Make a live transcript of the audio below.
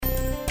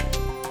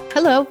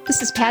Hello,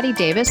 this is Patty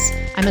Davis.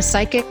 I'm a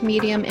psychic,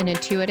 medium, and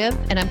intuitive,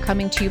 and I'm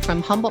coming to you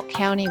from Humboldt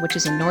County, which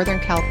is in Northern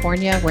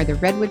California, where the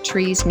redwood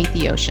trees meet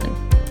the ocean.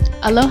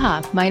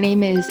 Aloha, my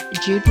name is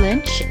Jude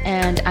Lynch,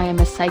 and I am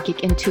a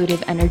psychic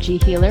intuitive energy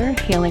healer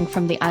hailing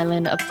from the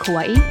island of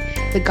Kauai,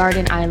 the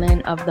garden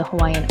island of the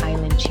Hawaiian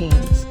island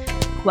chains.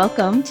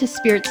 Welcome to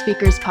Spirit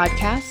Speakers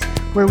Podcast,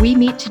 where we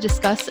meet to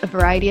discuss a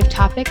variety of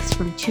topics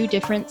from two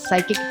different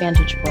psychic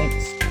vantage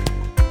points.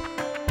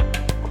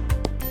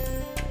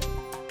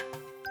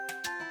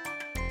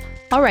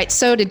 All right,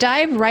 so to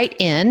dive right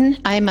in,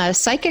 I'm a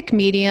psychic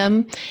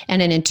medium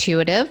and an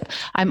intuitive.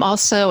 I'm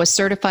also a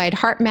certified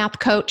heart map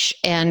coach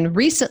and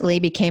recently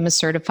became a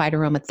certified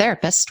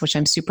aromatherapist, which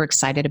I'm super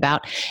excited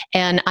about.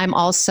 And I'm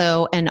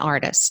also an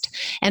artist.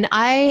 And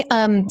I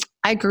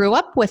grew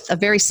up with a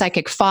very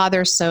psychic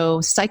father,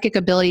 so psychic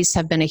abilities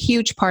have been a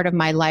huge part of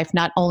my life,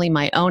 not only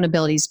my own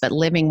abilities, but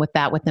living with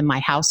that within my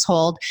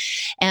household.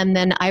 And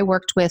then I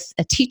worked with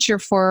a teacher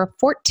for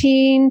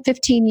 15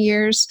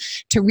 years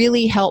to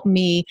really help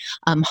me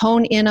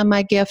hone in on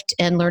my gift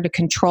and learn to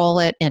control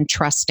it and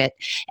trust it.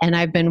 And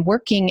I've been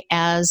working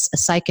as a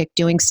psychic,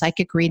 doing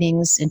psychic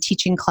readings and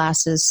teaching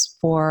classes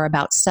for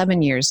about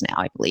 7 years now,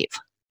 I believe.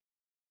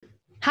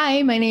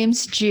 Hi, my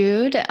name's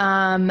Jude.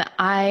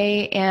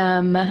 I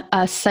am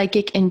a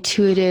psychic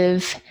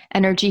intuitive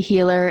energy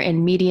healer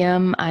and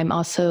medium. I'm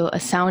also a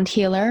sound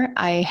healer.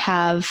 I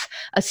have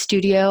a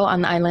studio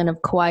on the island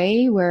of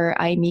Kauai where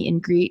I meet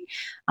and greet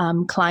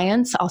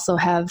clients. Also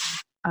have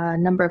a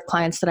number of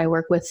clients that I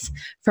work with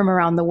from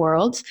around the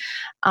world.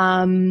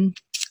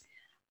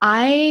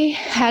 I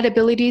had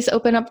abilities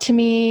open up to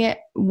me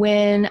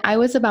when I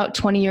was about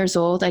 20 years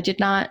old. I did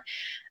not,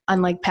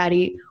 unlike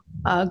Patty,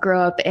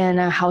 grow up in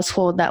a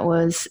household that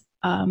was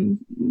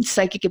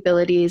psychic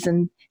abilities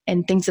and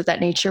things of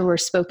that nature were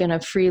spoken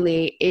of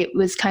freely. It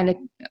was kind of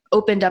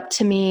opened up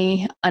to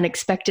me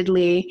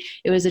unexpectedly.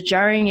 It was a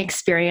jarring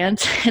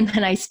experience. And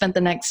then I spent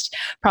the next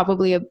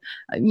probably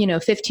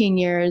 15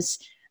 years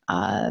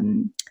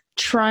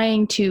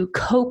trying to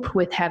cope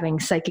with having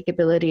psychic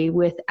ability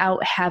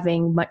without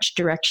having much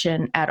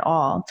direction at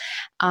all.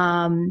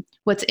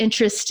 What's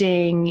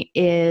interesting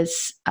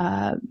is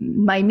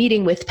my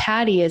meeting with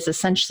Patty is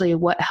essentially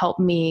what helped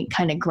me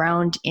kind of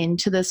ground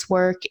into this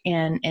work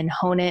and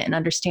hone it and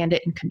understand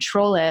it and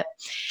control it.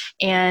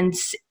 And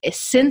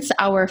since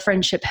our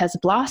friendship has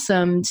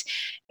blossomed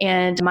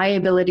and my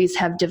abilities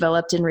have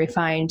developed and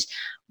refined,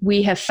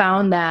 we have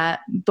found that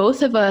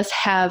both of us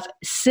have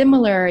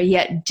similar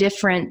yet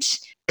different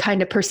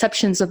kind of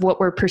perceptions of what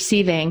we're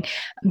perceiving,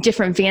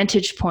 different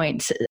vantage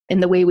points in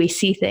the way we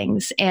see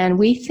things. And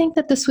we think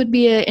that this would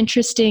be an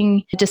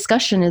interesting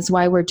discussion, is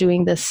why we're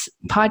doing this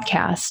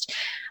podcast.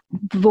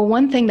 The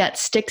one thing that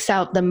sticks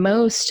out the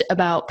most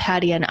about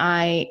Patty and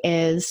I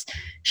is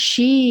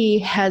she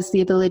has the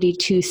ability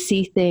to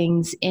see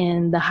things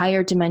in the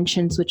higher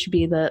dimensions, which would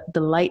be the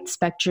light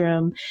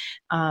spectrum,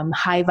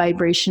 high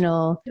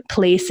vibrational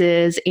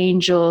places,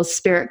 angels,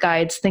 spirit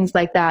guides, things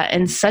like that,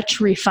 and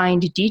such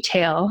refined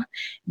detail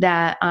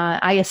that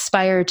I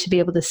aspire to be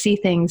able to see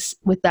things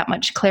with that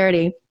much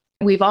clarity.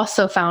 We've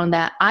also found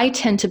that I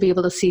tend to be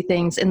able to see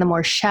things in the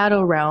more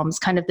shadow realms,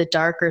 kind of the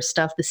darker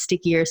stuff, the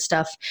stickier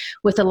stuff,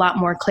 with a lot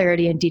more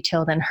clarity and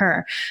detail than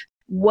her.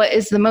 What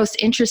is the most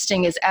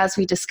interesting is, as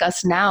we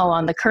discuss now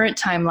on the current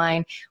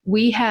timeline,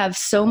 we have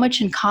so much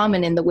in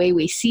common in the way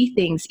we see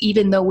things,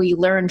 even though we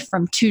learned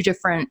from two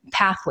different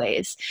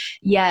pathways.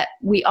 Yet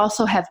we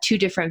also have two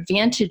different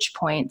vantage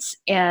points.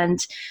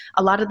 And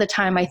a lot of the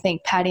time, I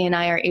think Patty and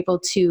I are able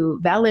to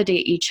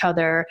validate each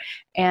other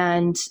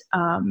and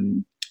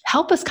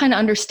help us kind of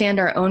understand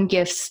our own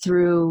gifts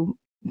through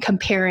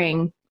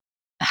comparing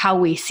how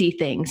we see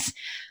things.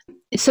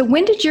 So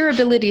when did your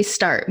abilities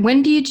start?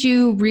 When did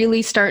you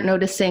really start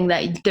noticing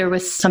that there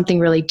was something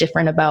really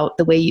different about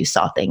the way you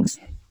saw things?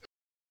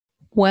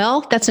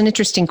 Well, that's an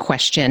interesting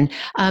question.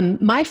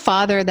 My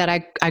father,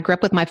 I grew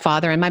up with my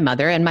father and my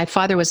mother, and my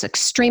father was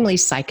extremely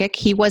psychic.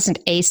 He wasn't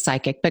a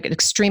psychic, but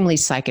extremely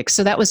psychic.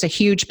 So that was a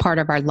huge part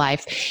of our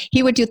life.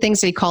 He would do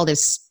things that he called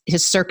his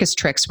circus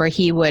tricks, where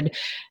he would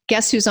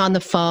guess who's on the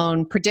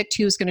phone, predict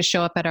who's going to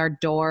show up at our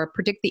door,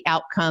 predict the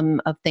outcome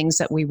of things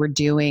that we were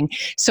doing.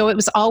 So it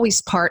was always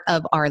part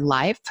of our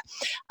life.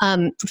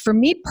 For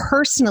me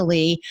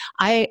personally,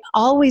 I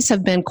always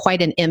have been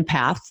quite an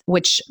empath,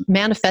 which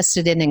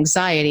manifested in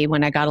anxiety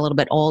when I got a little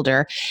bit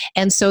older.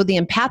 And so the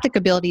empathic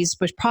abilities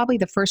was probably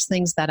the first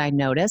things that I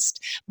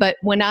noticed. But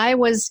when I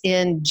was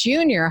in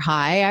junior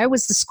high, I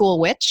was the school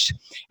witch,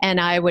 and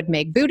I would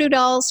make voodoo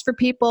dolls for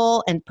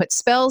people and put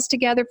spells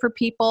together for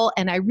people.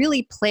 And I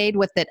really played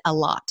with it a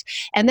lot.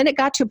 And then it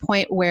got to a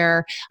point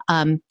where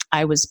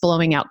I was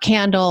blowing out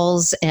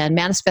candles and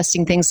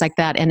manifesting things like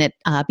that. And it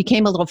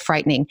became a little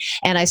frightening.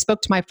 And I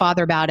spoke to my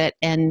father about it.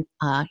 And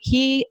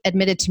he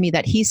admitted to me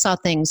that he saw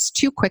things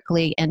too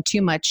quickly and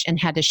too much and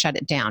had to shut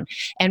it down,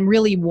 and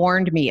really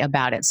warned me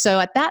about it. So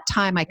at that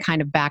time, I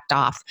kind of backed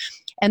off.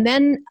 And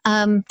then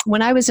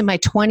when I was in my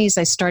 20s,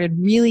 I started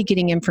really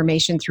getting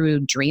information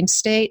through dream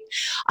state.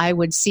 I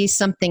would see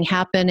something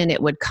happen and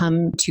it would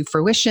come to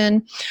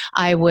fruition.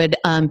 I would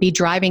be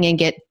driving and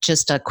get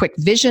just a quick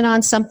vision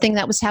on something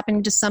that was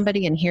happening to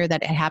somebody and hear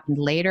that it happened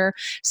later.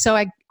 So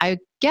I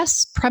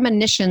guess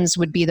premonitions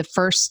would be the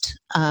first,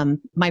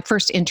 my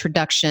first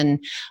introduction,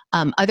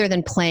 other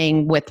than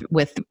playing with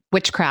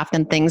witchcraft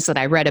and things that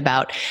I read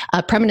about.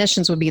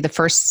 Premonitions would be the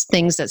first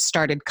things that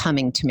started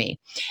coming to me.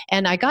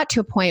 And I got to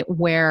a point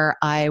where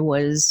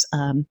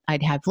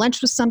I'd have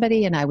lunch with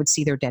somebody and I would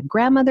see their dead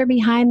grandmother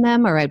behind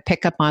them, or I'd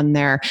pick up on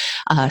their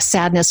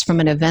sadness from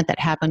an event that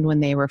happened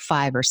when they were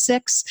 5 or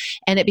 6.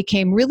 And it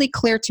became really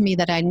clear to me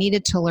that I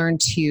needed to learn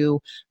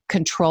to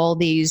control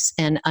these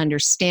and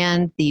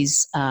understand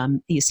these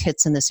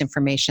hits and this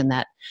information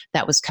that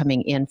was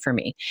coming in for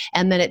me.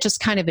 And then it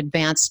just kind of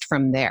advanced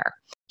from there.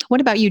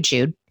 What about you,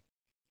 Jude?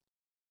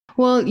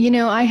 Well,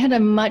 I had a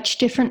much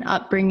different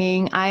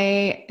upbringing.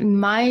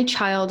 My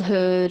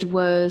childhood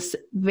was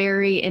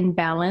very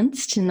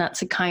imbalanced, and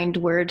that's a kind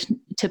word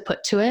to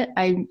put to it.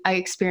 I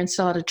experienced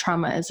a lot of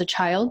trauma as a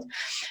child.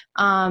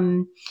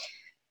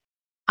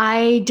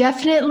 I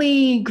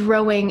definitely,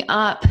 growing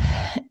up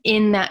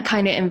in that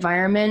kind of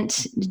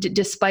environment,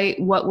 despite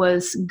what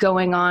was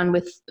going on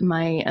with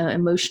my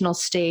emotional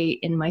state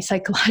and my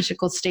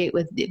psychological state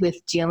with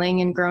dealing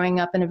and growing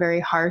up in a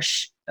very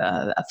harsh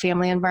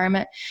family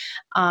environment,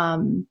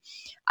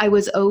 I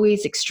was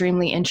always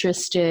extremely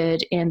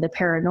interested in the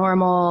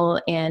paranormal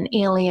and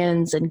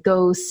aliens and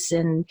ghosts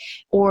and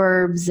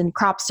orbs and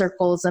crop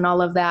circles and all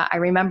of that. I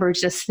remember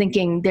just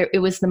thinking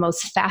it was the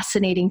most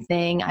fascinating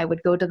thing. I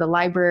would go to the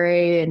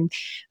library and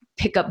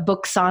pick up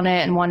books on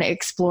it and want to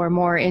explore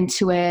more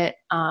into it.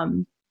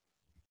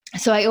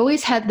 So I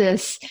always had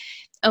this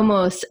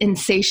almost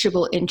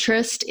insatiable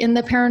interest in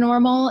the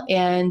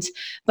paranormal,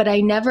 but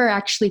I never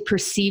actually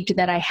perceived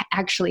that I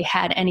actually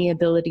had any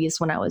abilities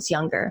when I was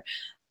younger.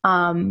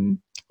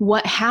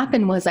 What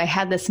happened was I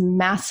had this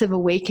massive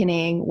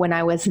awakening when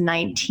I was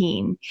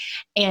 19.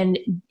 And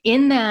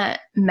in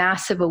that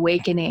massive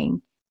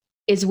awakening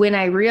is when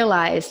I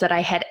realized that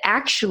I had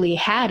actually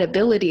had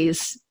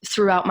abilities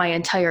throughout my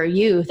entire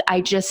youth.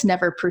 I just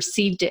never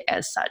perceived it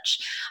as such.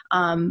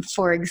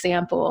 For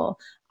example,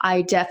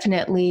 I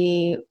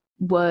definitely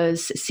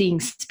was seeing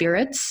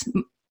spirits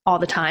all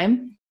the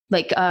time.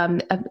 Like,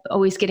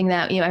 always getting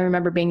that, I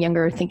remember being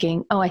younger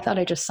thinking, oh, I thought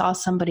I just saw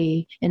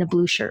somebody in a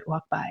blue shirt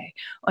walk by.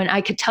 And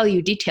I could tell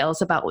you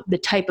details about the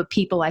type of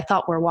people I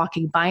thought were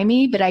walking by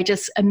me, but I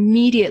just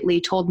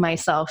immediately told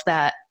myself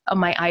that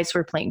my eyes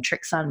were playing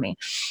tricks on me.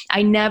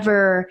 I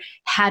never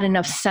had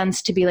enough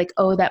sense to be like,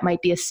 oh, that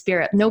might be a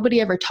spirit.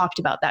 Nobody ever talked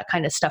about that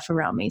kind of stuff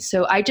around me.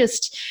 So I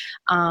just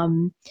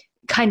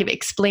kind of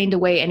explained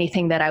away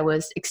anything that I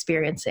was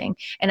experiencing.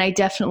 And I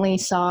definitely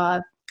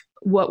saw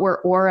what were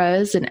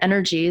auras and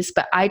energies,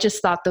 but I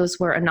just thought those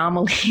were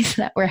anomalies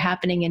that were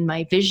happening in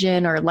my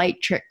vision or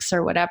light tricks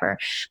or whatever.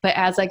 But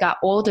as I got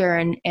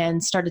older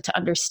and started to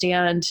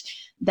understand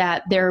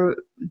that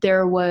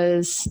there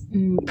was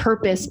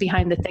purpose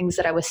behind the things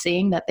that I was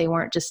seeing, that they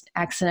weren't just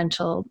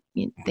accidental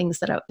things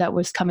that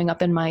was coming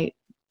up in my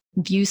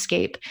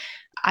viewscape,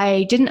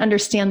 I didn't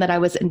understand that I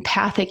was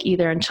empathic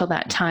either until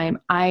that time.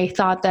 I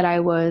thought that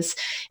I was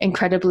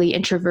incredibly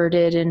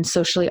introverted and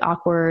socially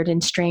awkward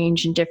and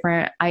strange and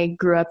different. I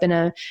grew up in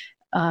a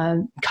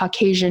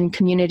Caucasian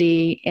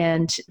community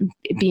and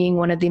being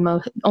one of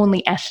the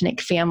only ethnic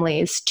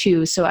families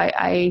too. So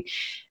I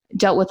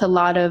dealt with a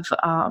lot of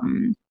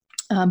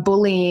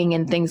bullying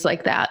and things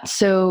like that.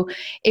 So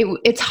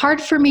it's hard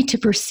for me to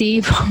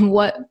perceive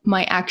what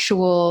my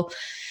actual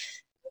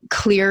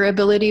clear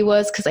ability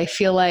was, because I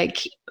feel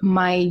like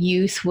my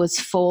youth was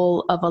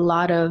full of a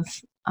lot of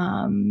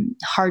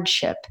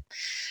hardship.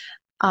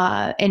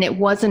 And it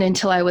wasn't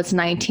until I was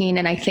 19,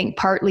 and I think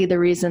partly the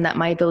reason that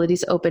my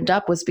abilities opened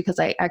up was because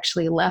I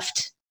actually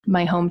left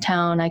my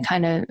hometown. I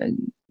kind of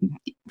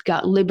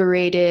got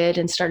liberated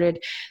and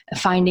started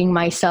finding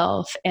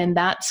myself. And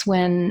that's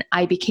when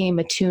I became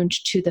attuned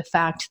to the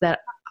fact that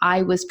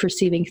I was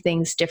perceiving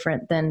things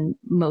different than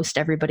most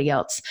everybody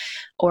else,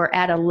 or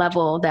at a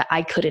level that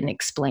I couldn't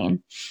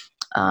explain.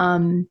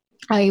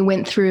 I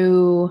went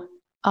through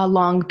a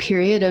long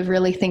period of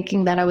really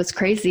thinking that I was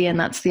crazy, and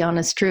that's the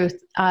honest truth.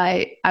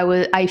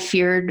 I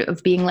feared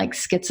of being like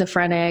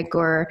schizophrenic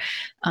or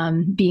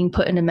being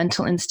put in a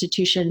mental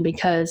institution,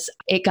 because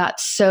it got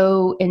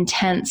so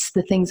intense,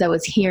 the things I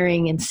was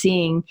hearing and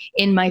seeing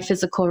in my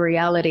physical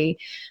reality,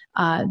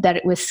 that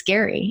it was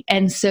scary.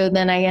 And so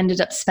then I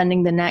ended up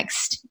spending the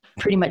next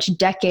pretty much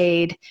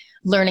decade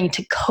learning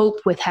to cope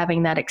with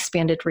having that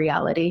expanded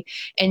reality,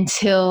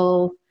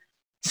 until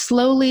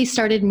slowly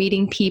started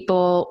meeting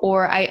people,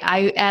 or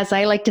I, as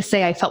I like to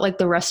say, I felt like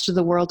the rest of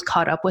the world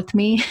caught up with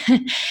me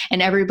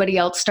and everybody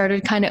else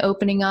started kind of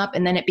opening up.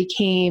 And then it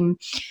became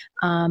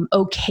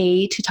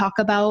okay to talk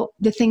about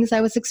the things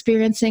I was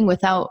experiencing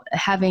without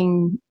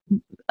having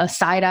a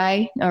side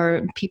eye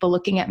or people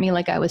looking at me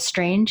like I was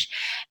strange.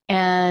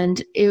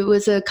 And it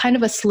was a kind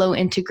of a slow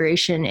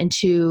integration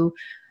into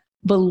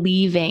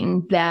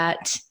believing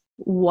that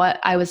what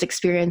I was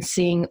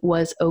experiencing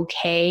was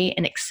okay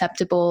and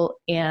acceptable,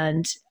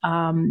 and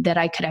that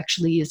I could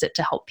actually use it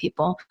to help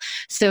people.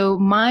 So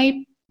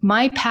my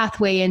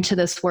pathway into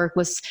this work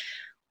was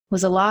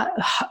a lot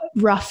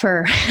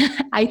rougher,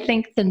 I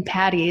think, than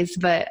Patty's.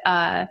 But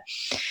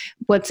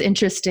what's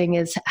interesting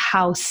is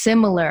how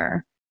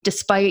similar,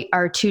 despite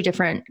our two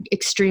different,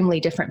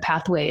 extremely different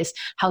pathways,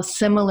 how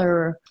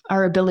similar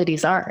our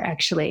abilities are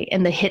actually,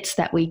 and the hits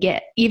that we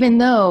get, even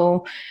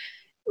though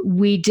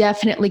we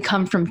definitely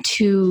come from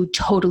two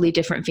totally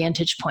different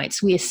vantage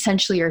points. We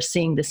essentially are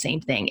seeing the same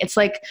thing. It's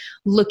like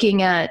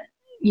looking at,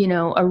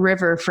 a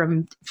river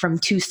from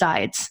two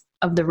sides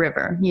of the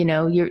river.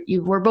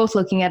 We're both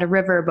looking at a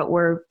river, but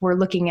we're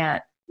looking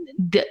at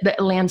the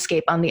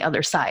landscape on the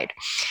other side.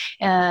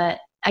 I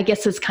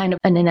guess it's kind of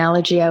an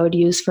analogy I would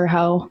use for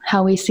how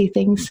we see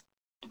things.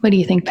 What do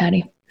you think,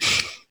 Patty?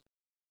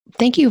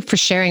 Thank you for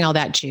sharing all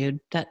that, Jude.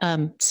 That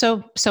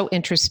so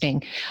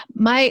interesting.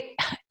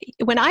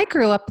 When I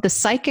grew up, the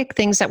psychic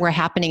things that were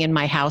happening in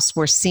my house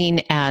were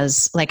seen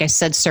as, like I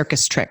said,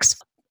 circus tricks,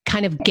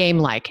 kind of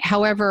game-like.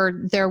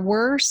 However, there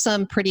were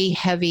some pretty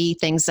heavy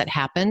things that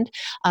happened.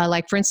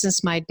 Like, for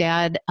instance, my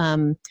dad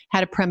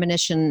had a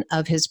premonition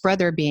of his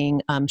brother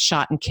being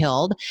shot and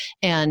killed,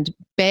 and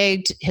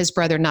begged his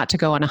brother not to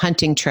go on a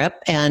hunting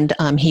trip, and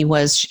he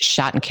was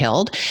shot and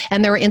killed.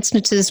 And there were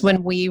instances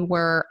when we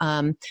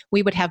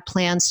would have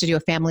plans to do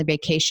a family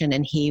vacation,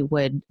 and he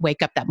would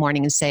wake up that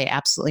morning and say,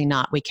 absolutely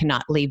not, we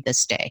cannot leave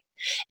this day.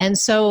 And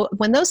so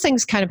when those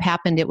things kind of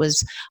happened, it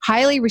was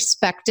highly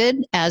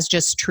respected as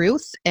just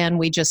truth. And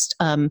we just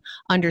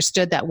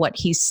understood that what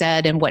he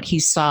said and what he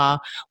saw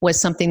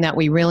was something that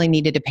we really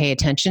needed to pay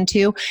attention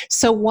to.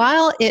 So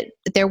while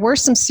there were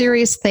some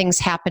serious things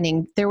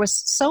happening, there was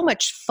so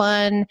much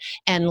fun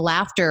and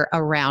laughter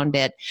around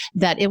it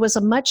that it was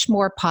a much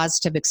more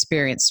positive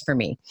experience for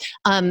me.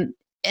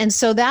 And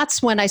so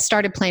that's when I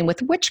started playing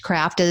with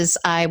witchcraft, as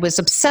I was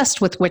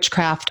obsessed with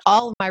witchcraft.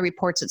 All of my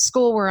reports at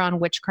school were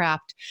on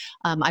witchcraft.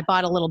 I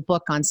bought a little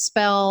book on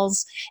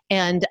spells,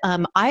 and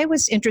I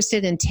was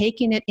interested in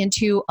taking it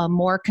into a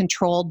more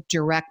controlled,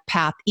 direct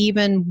path,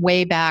 even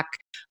way back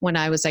when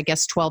I was, I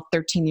guess, 12,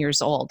 13 years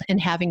old,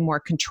 and having more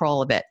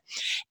control of it.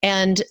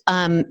 And,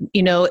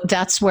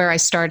 that's where I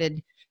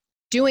started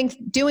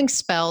doing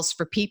spells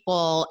for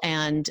people,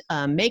 and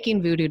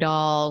making voodoo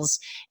dolls,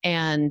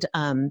 and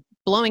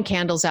blowing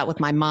candles out with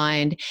my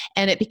mind.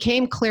 And it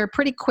became clear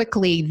pretty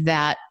quickly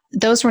that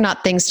those were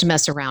not things to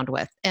mess around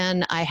with.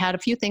 And I had a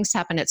few things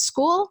happen at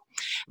school.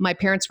 My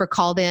parents were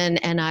called in,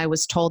 and I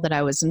was told that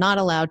I was not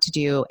allowed to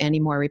do any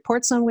more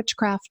reports on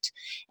witchcraft,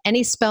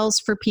 any spells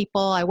for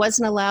people. I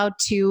wasn't allowed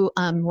to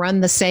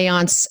run the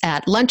seance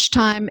at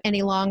lunchtime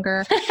any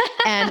longer.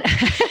 And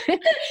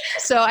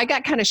so I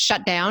got kind of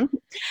shut down.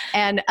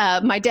 And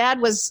my dad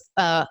was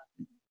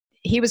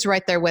he was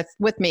right there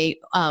with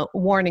me,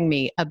 warning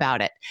me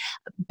about it.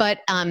 But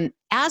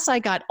as I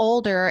got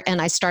older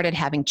and I started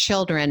having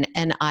children,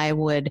 and I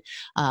would,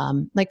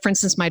 like, for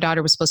instance, my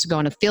daughter was supposed to go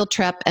on a field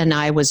trip, and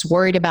I was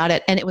worried about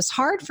it. And it was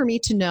hard for me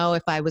to know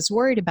if I was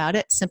worried about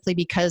it simply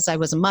because I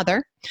was a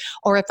mother,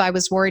 or if I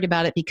was worried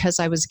about it because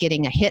I was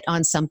getting a hit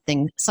on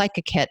something,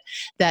 psychic hit,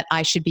 that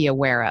I should be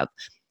aware of.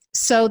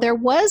 So there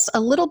was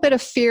a little bit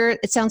of fear.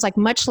 It sounds like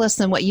much less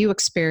than what you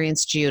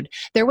experienced, Jude.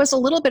 There was a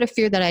little bit of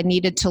fear that I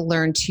needed to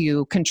learn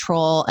to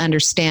control,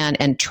 understand,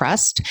 and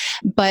trust.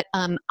 But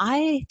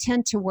I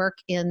tend to work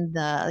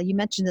you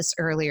mentioned this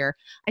earlier,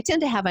 I tend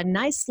to have a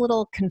nice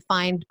little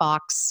confined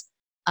box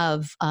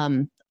of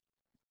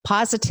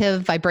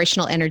positive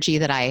vibrational energy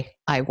that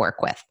I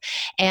work with.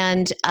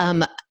 And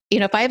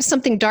if I have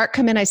something dark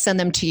come in, I send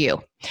them to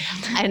you.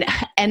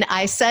 And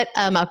I set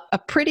a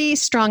pretty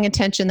strong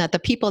intention that the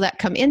people that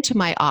come into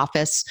my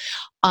office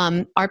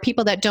are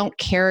people that don't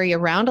carry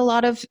around a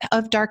lot of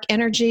dark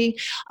energy,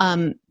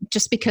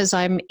 just because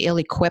I'm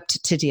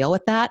ill-equipped to deal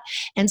with that.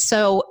 And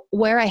so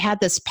where I had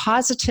this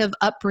positive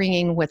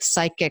upbringing with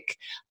psychic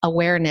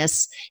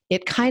awareness,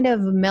 it kind of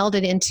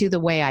melded into the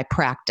way I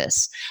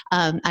practice.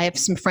 I have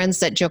some friends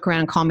that joke around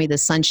and call me the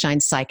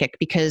sunshine psychic,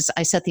 because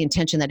I set the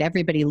intention that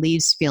everybody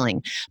leaves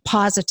feeling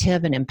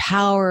positive and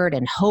empowered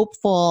and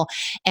hopeful.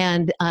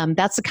 And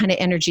that's the kind of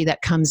energy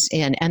that comes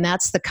in. And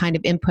that's the kind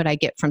of input I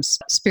get from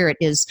Spirit,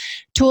 is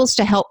tools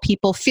to help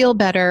people feel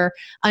better,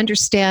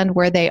 understand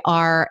where they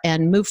are,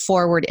 and move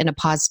forward in a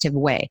positive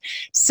way.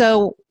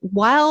 So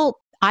while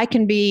I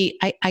can be,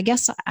 I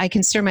guess I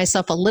consider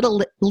myself a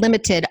little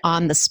limited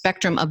on the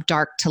spectrum of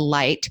dark to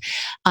light,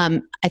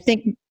 I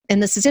think,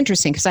 and this is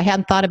interesting because I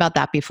hadn't thought about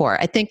that before,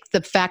 I think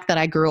the fact that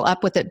I grew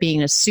up with it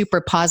being a super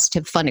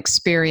positive, fun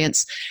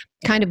experience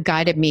kind of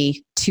guided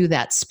me to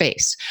that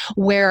space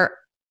where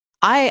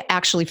I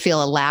actually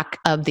feel a lack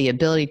of the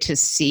ability to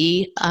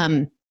see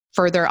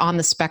further on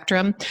the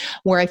spectrum,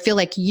 where I feel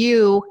like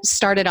you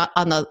started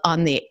on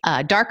the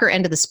darker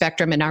end of the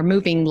spectrum and are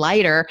moving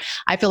lighter.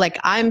 I feel like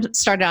I'm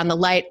started on the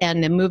light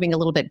and am moving a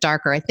little bit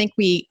darker. I think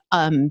we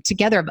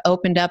together have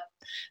opened up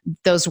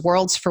those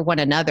worlds for one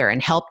another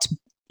and helped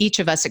each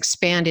of us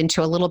expand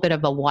into a little bit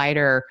of a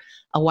wider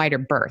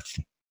berth.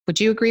 Would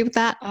you agree with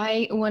that?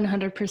 I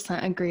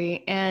 100%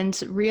 agree.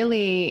 And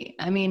really,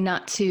 I mean,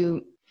 I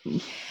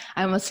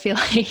almost feel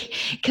like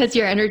because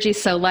your energy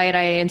is so light,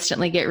 I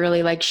instantly get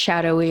really like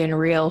shadowy and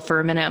real for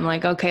a minute. I'm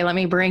like, okay, let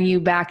me bring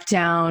you back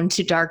down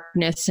to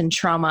darkness and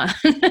trauma.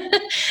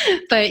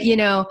 But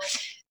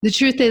the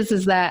truth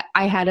is that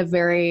I had a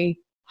very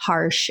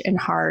harsh and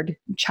hard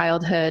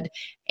childhood,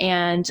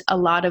 and a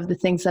lot of the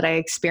things that I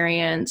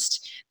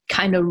experienced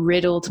kind of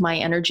riddled my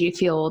energy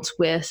field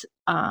with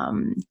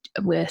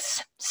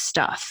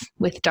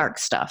dark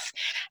stuff,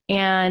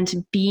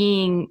 and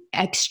being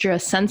extra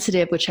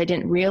sensitive, which I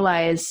didn't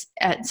realize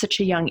at such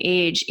a young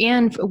age.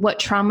 And what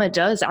trauma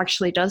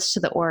actually does to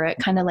the aura, it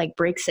kind of like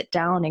breaks it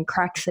down and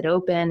cracks it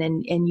open,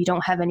 and you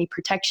don't have any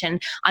protection,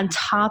 on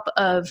top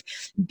of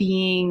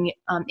being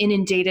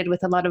inundated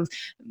with a lot of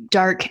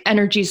dark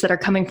energies that are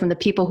coming from the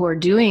people who are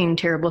doing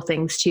terrible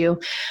things to you.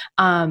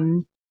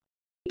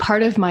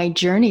 Part of my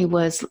journey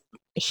was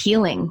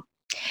healing.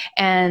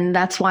 And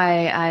that's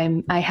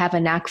why I have a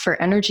knack for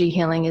energy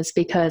healing, is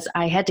because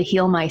I had to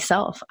heal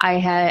myself.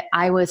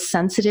 I was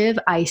sensitive.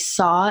 I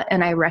saw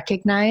and I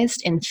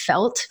recognized and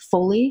felt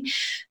fully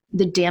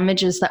the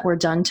damages that were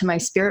done to my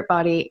spirit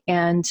body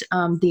and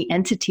the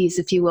entities,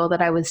 if you will,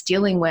 that I was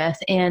dealing with.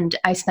 And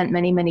I spent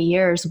many, many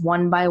years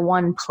one by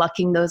one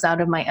plucking those out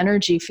of my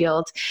energy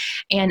field.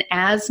 And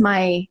as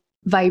my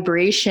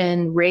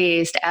vibration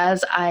raised,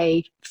 as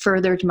I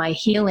furthered my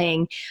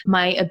healing,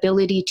 my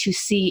ability to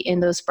see in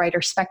those brighter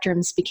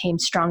spectrums became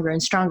stronger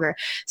and stronger.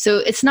 So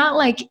it's not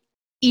like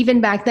even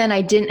back then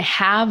I didn't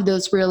have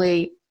those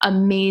really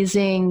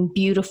amazing,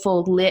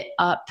 beautiful, lit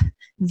up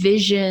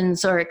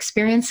visions or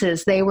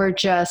experiences. They were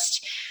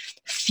just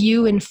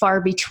few and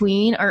far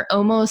between, or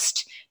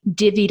almost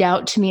divvied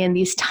out to me in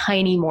these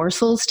tiny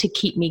morsels to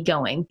keep me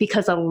going,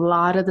 because a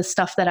lot of the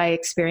stuff that I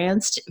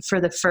experienced for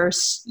the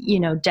first,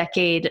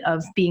 decade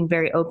of being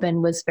very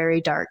open was very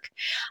dark.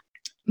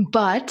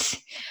 But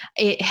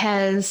it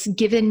has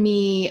given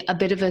me a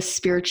bit of a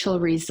spiritual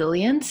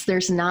resilience.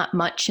 There's not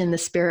much in the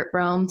spirit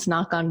realms,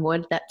 knock on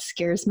wood, that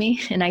scares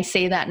me. And I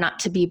say that not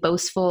to be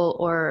boastful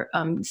or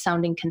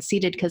sounding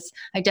conceited, because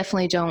I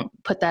definitely don't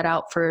put that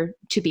out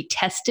to be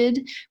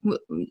tested.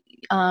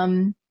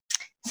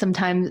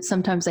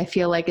 Sometimes I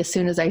feel like as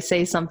soon as I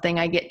say something,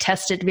 I get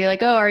tested to be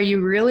like, oh, are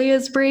you really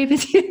as brave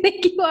as you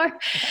think you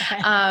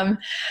are?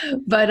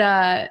 But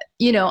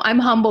I'm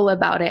humble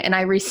about it, and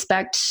I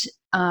respect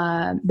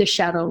the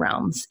shadow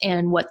realms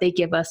and what they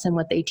give us and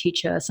what they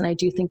teach us. And I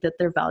do think that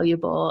they're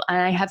valuable,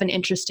 and I have an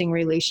interesting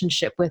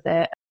relationship with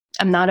it.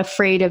 I'm not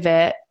afraid of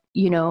it.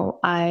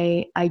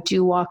 I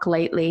do walk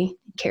lightly,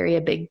 carry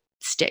a big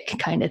stick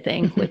kind of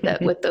thing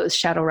with those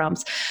shadow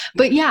realms.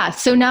 But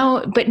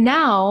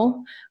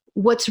now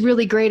what's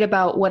really great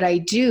about what I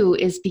do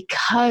is,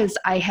 because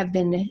I have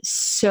been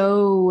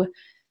so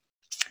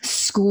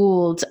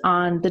schooled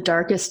on the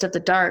darkest of the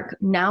dark,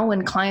 now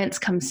when clients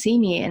come see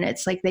me, and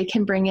it's like they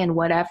can bring in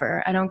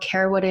whatever. I don't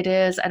care what it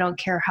is. I don't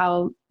care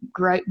how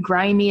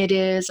grimy it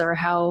is or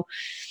how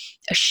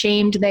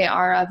ashamed they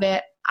are of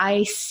it.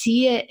 I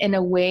see it in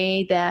a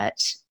way that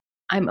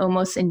I'm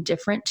almost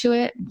indifferent to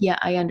it, yet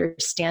I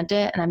understand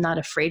it and I'm not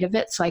afraid of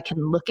it. So I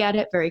can look at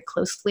it very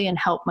closely and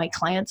help my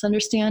clients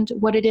understand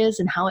what it is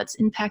and how it's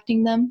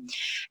impacting them.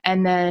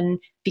 And then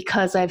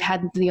because I've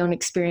had the own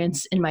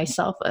experience in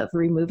myself of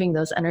removing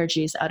those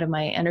energies out of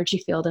my energy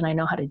field, and I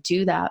know how to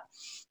do that,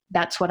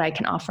 that's what I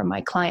can offer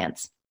my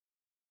clients.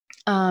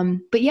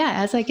 But yeah,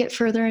 as I get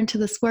further into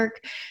this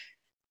work,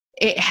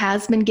 it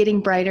has been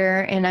getting brighter.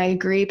 And I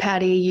agree,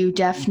 Patty, you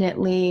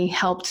definitely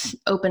helped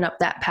open up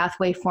that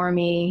pathway for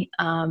me.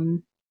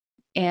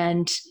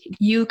 And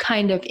you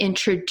kind of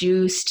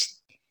introduced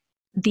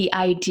the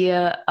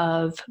idea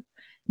of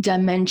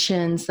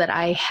dimensions that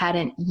I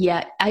hadn't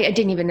yet, I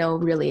didn't even know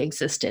really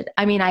existed.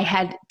 I mean, I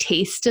had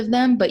taste of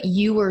them, but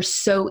you were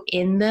so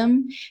in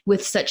them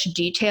with such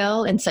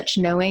detail and such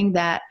knowing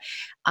that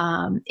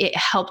it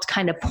helped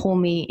kind of pull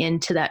me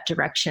into that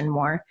direction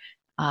more.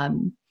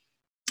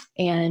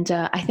 And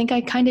I think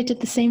I kind of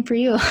did the same for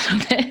you a little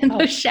bit. In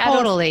those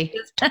shadows.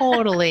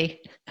 Totally.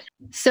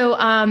 So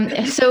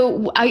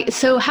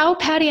how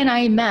Patty and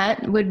I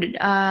met when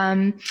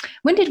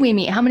did we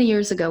meet? How many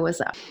years ago was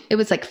that? It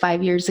was like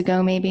 5 years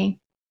ago, maybe,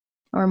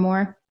 or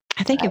more.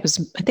 I think it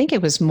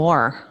was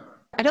more.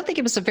 I don't think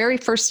it was the very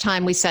first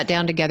time we sat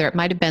down together. It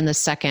might have been the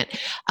second.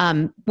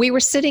 We were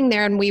sitting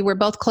there and we were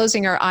both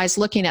closing our eyes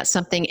looking at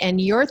something, and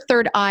your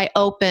third eye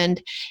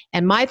opened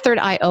and my third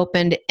eye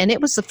opened. And it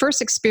was the first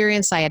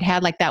experience I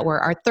had like that, where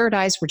our third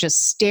eyes were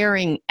just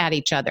staring at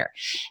each other.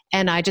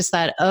 And I just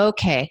thought,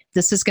 okay,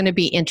 this is going to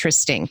be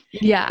interesting.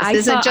 Yeah.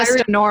 This isn't just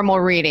a normal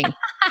reading.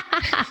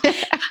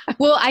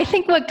 Well, I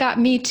think what got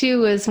me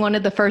too was one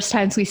of the first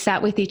times we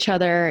sat with each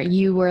other,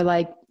 you were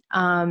like,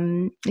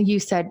 you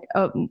said,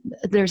 oh,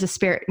 there's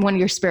one of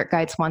your spirit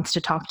guides wants to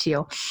talk to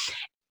you.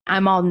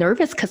 I'm all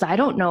nervous because I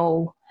don't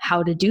know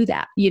how to do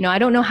that. I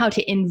don't know how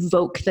to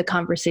invoke the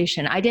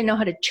conversation. I didn't know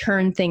how to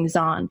turn things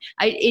on.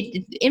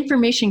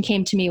 Information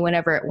came to me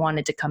whenever it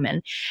wanted to come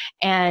in.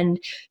 And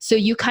so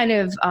you kind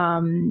of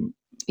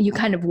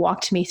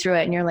walked me through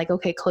it, and you're like,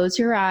 okay, close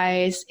your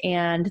eyes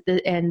and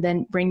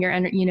then bring your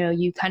energy,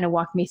 you kind of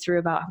walked me through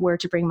about where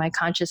to bring my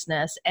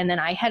consciousness. And then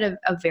I had a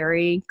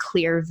very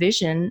clear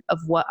vision of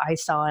what I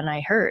saw and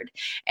I heard.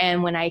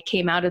 And when I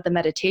came out of the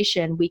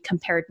meditation, we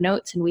compared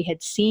notes, and we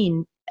had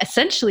seen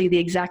essentially the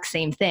exact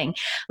same thing.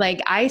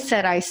 Like I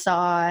said, I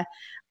saw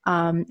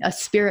a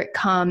spirit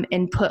come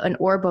and put an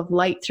orb of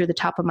light through the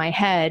top of my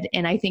head.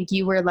 And I think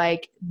you were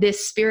like,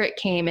 this spirit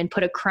came and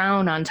put a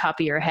crown on top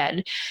of your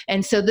head.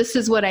 And so this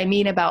is what I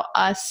mean about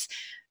us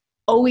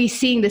always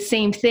seeing the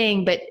same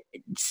thing, but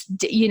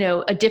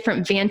a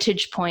different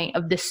vantage point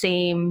of the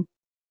same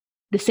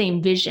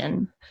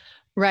vision.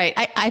 Right.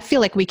 I feel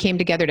like we came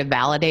together to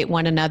validate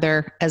one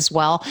another as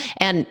well.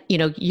 And,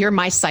 you're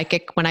my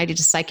psychic. When I did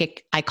a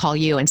psychic, I call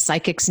you, and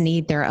psychics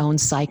need their own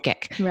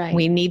psychic. Right.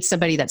 We need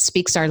somebody that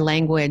speaks our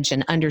language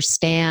and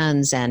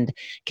understands and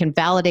can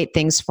validate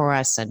things for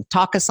us and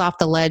talk us off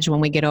the ledge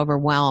when we get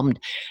overwhelmed.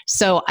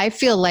 So I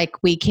feel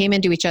like we came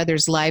into each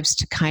other's lives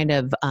to kind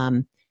of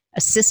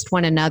assist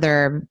one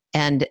another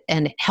and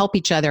help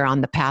each other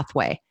on the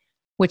pathway,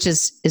 which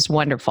is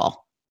wonderful.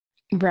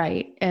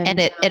 Right. And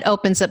it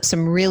opens up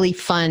some really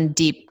fun,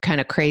 deep, kind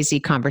of crazy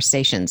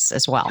conversations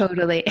as well.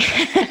 Totally.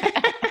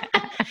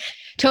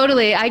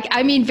 Totally.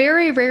 I mean,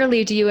 very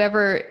rarely do you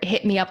ever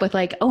hit me up with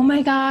like, oh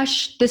my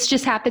gosh, this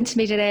just happened to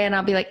me today. And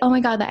I'll be like, oh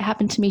my God, that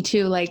happened to me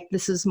too. Like,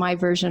 this is my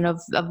version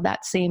of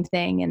that same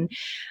thing. And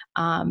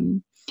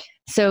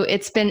so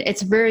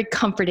it's very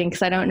comforting,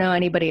 because I don't know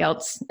anybody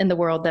else in the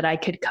world that I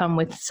could come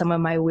with some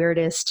of my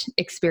weirdest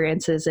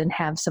experiences and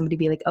have somebody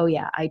be like, oh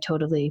yeah,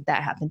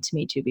 that happened to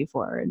me too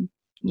before. And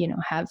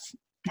have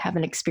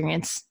an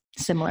experience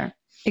similar.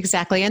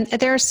 Exactly. And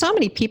there are so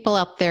many people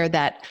out there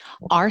that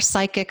are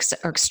psychics,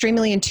 are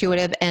extremely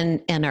intuitive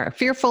and are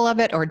fearful of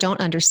it, or don't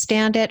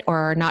understand it, or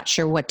are not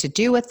sure what to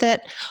do with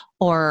it,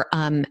 or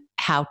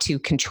how to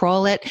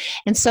control it.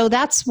 And so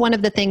that's one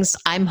of the things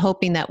I'm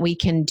hoping that we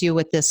can do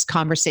with this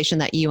conversation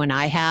that you and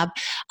I have,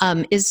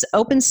 is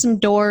open some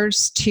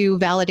doors to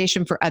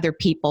validation for other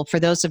people, for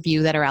those of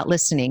you that are out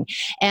listening,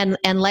 and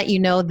let you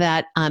know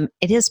that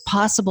it is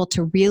possible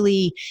to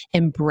really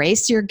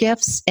embrace your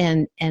gifts,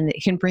 and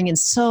it can bring in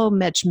so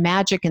much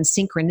magic and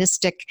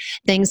synchronistic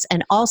things.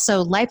 And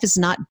also, life is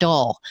not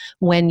dull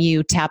when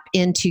you tap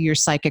into your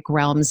psychic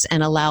realms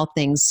and allow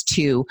things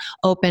to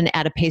open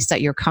at a pace that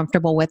you're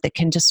comfortable with. It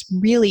can just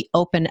really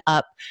open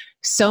up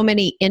so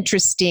many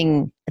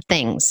interesting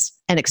things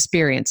and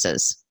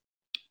experiences.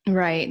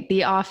 Right.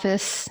 The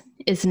office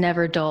is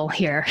never dull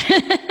here.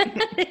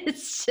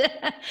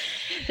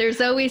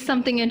 There's always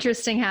something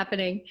interesting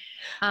happening.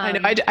 I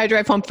know. I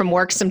drive home from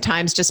work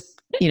sometimes just,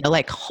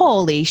 like,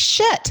 holy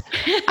shit.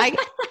 I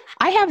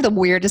have the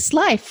weirdest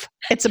life.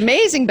 It's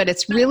amazing, but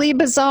it's really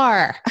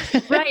bizarre.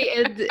 Right.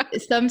 And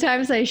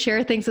sometimes I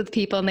share things with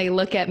people and they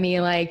look at me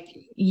like,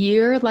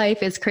 your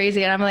life is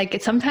crazy. And I'm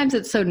like, sometimes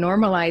it's so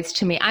normalized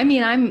to me. I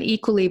mean, I'm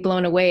equally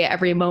blown away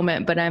every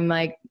moment, but I'm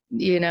like,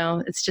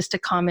 it's just the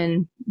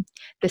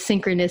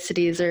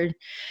synchronicities are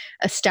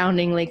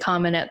astoundingly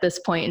common at this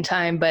point in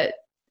time, but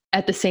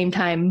at the same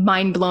time,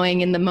 mind blowing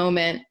in the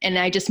moment. And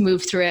I just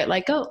move through it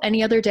like, oh,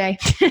 any other day.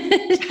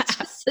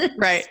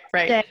 Right.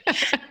 Day.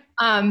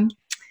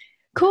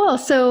 Cool.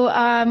 So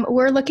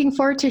we're looking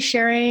forward to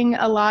sharing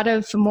a lot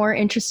of more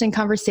interesting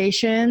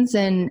conversations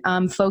and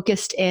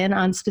focused in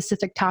on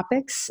specific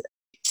topics.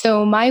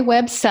 So my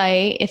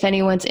website, if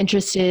anyone's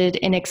interested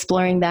in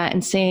exploring that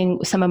and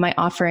seeing some of my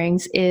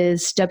offerings,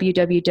 is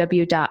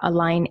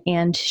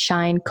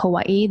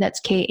www.alignandshinekauai.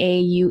 That's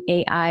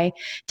KAUAI.com,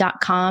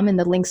 and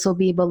the links will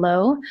be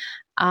below.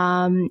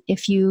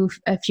 If you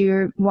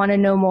want to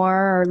know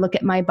more or look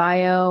at my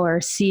bio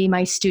or see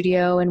my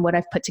studio and what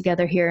I've put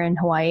together here in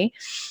Hawaii.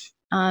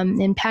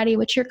 And Patty,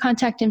 what's your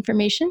contact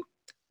information?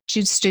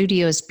 Jude's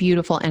studio is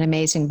beautiful and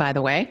amazing, by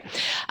the way.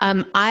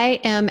 I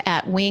am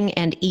at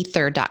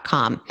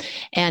wingandether.com.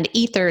 And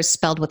ether is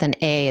spelled with an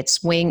A. It's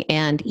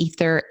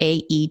wingandether,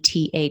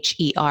 AETHER.com,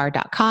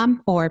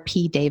 or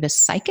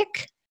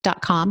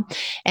pdavispsychic.com.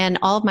 And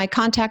all of my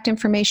contact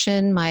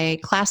information, my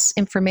class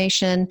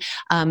information,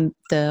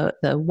 the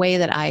way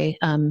that I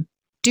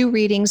do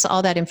readings,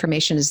 all that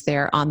information is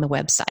there on the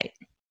website.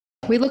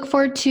 We look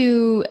forward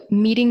to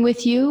meeting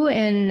with you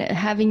and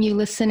having you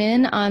listen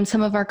in on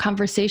some of our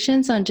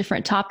conversations on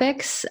different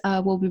topics.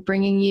 We'll be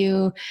bringing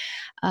you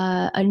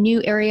a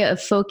new area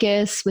of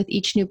focus with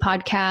each new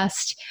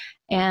podcast,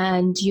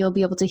 and you'll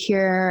be able to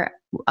hear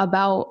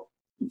about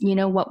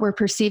what we're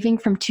perceiving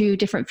from two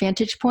different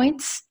vantage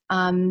points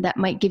that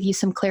might give you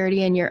some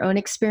clarity in your own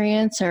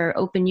experience or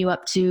open you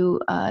up to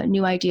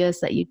new ideas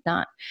that you'd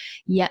not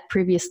yet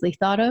previously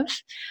thought of.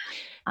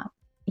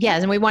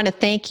 Yes, and we want to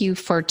thank you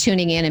for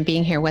tuning in and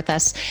being here with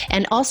us,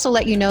 and also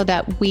let you know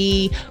that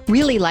we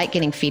really like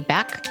getting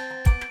feedback,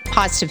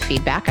 positive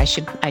feedback, I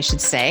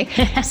should say.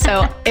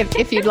 So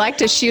if you'd like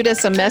to shoot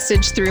us a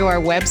message through our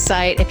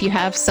website, if you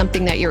have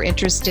something that you're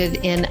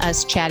interested in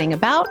us chatting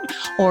about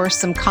or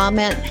some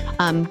comment,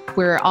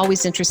 we're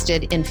always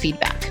interested in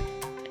feedback.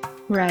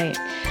 Right.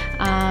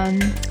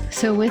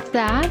 So with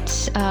that,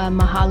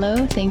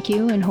 mahalo, thank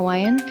you in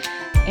Hawaiian,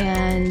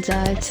 and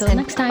till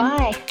next time.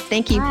 Bye.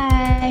 Thank you.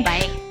 Bye.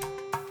 Bye.